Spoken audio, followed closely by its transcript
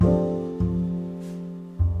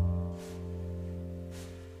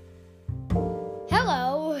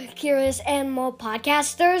Curious Animal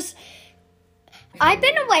Podcasters. I've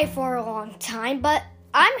been away for a long time, but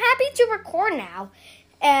I'm happy to record now.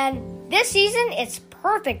 And this season, it's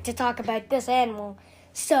perfect to talk about this animal.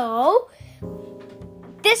 So,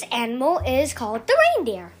 this animal is called the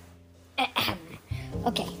reindeer.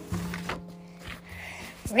 Okay.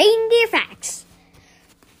 Reindeer facts.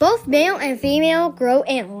 Both male and female grow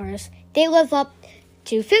antlers. They live up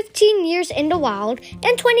to 15 years in the wild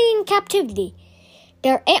and 20 in captivity.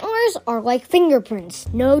 Their antlers are like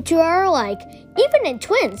fingerprints. No two are alike, even in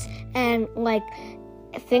twins. And like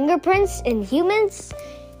fingerprints in humans,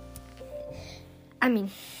 human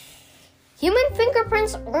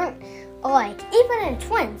fingerprints aren't alike, even in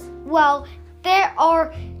twins. Well, there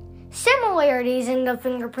are similarities in the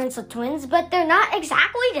fingerprints of twins, but they're not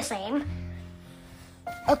exactly the same.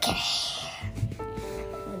 Okay.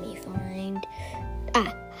 Let me find...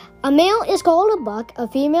 A male is called a buck, a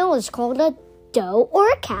female is called a doe or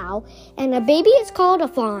a cow, and a baby is called a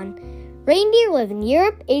fawn. Reindeer live in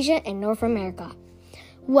Europe, Asia, and North America.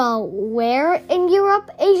 Well, where in Europe,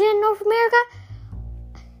 Asia, and North America?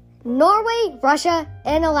 Norway, Russia,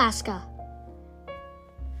 and Alaska.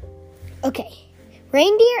 Okay.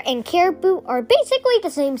 Reindeer and caribou are basically the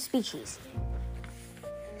same species.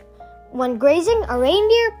 When grazing, a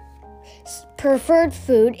reindeer's preferred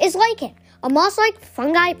food is lichen, a moss-like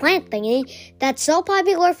fungi plant thingy that's so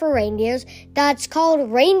popular for reindeers that's called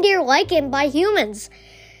reindeer lichen by humans.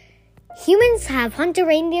 Humans have hunted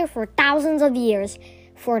reindeer for thousands of years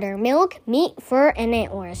for their milk, meat, fur, and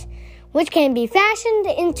antlers, which can be fashioned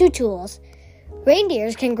into tools.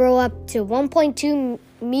 Reindeers can grow up to 1.2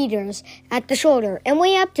 meters at the shoulder and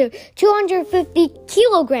weigh up to 250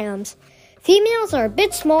 kilograms. Females are a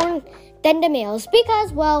bit smaller than the males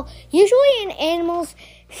because, well, usually in animals,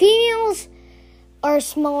 females are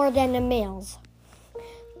smaller than the males.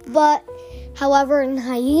 But, however, in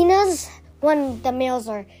hyenas, when the males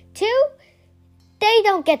are 2, they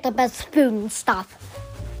don't get the best food and stuff.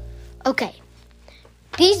 Okay.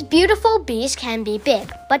 These beautiful beasts can be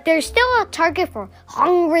big, but they're still a target for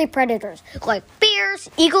hungry predators like bears,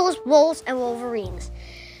 eagles, wolves, and wolverines.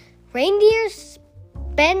 Reindeers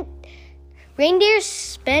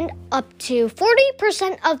spend up to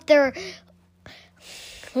 40% of their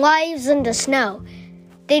lives in the snow.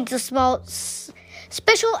 They develop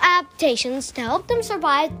special adaptations to help them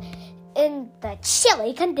survive in the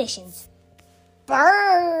chilly conditions.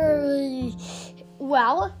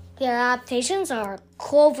 Well, their adaptations are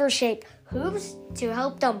clover-shaped hooves to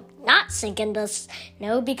help them not sink in the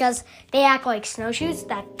snow because they act like snowshoes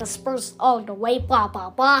that disperse all the way, blah,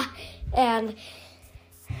 blah, blah. And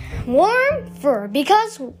warm fur,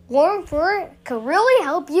 because warm fur could really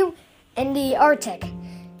help you in the Arctic.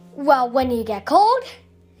 Well, when you get cold,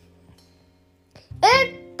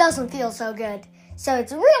 it doesn't feel so good. So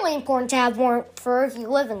it's really important to have warm fur if you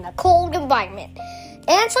live in a cold environment.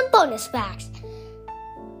 And some bonus facts.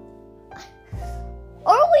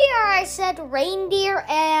 Earlier I said reindeer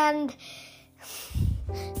and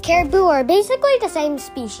caribou are basically the same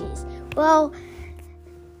species. Well,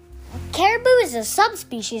 caribou is a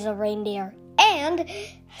subspecies of reindeer, and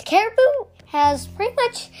caribou has pretty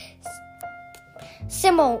much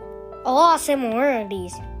a lot of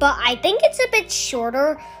similarities, but I think it's a bit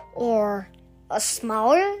shorter or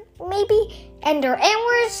smaller, maybe, and their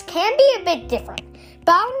antlers can be a bit different.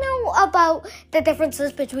 But I don't know about the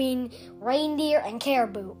differences between reindeer and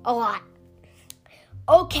caribou a lot.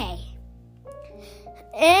 Okay.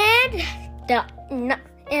 And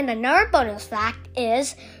another bonus fact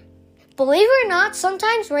is, believe it or not,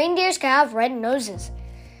 sometimes reindeers can have red noses.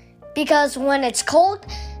 Because when it's cold,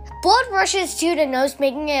 blood rushes to the nose,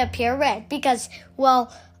 making it appear red. Because,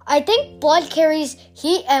 well, I think blood carries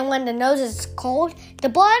heat, and when the nose is cold, the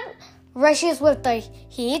blood rushes with the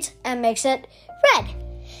heat and makes it red.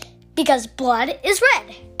 Because blood is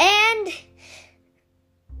red.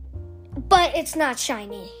 But it's not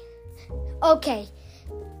shiny. Okay.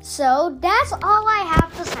 So that's all I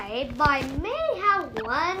have to say, but I may have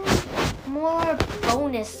one more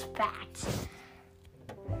bonus fact.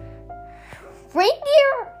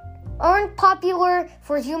 Reindeer aren't popular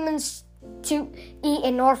for humans to eat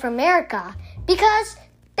in North America because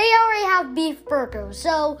they already have beef burgers.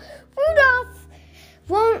 So Rudolph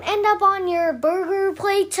won't end up on your burger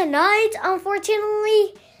plate tonight,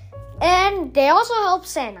 unfortunately. And they also help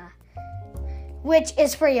Santa, which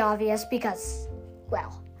is pretty obvious because,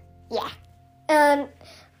 well, yeah. And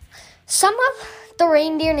some of the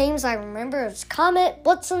reindeer names I remember is Comet,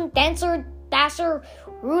 Blitzen, Dancer, Dasher,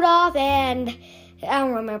 Rudolph, and I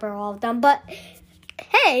don't remember all of them. But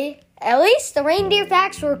hey, at least the reindeer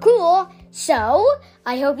facts were cool. So,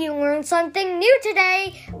 I hope you learned something new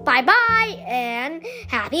today. Bye-bye and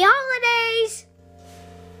happy holidays!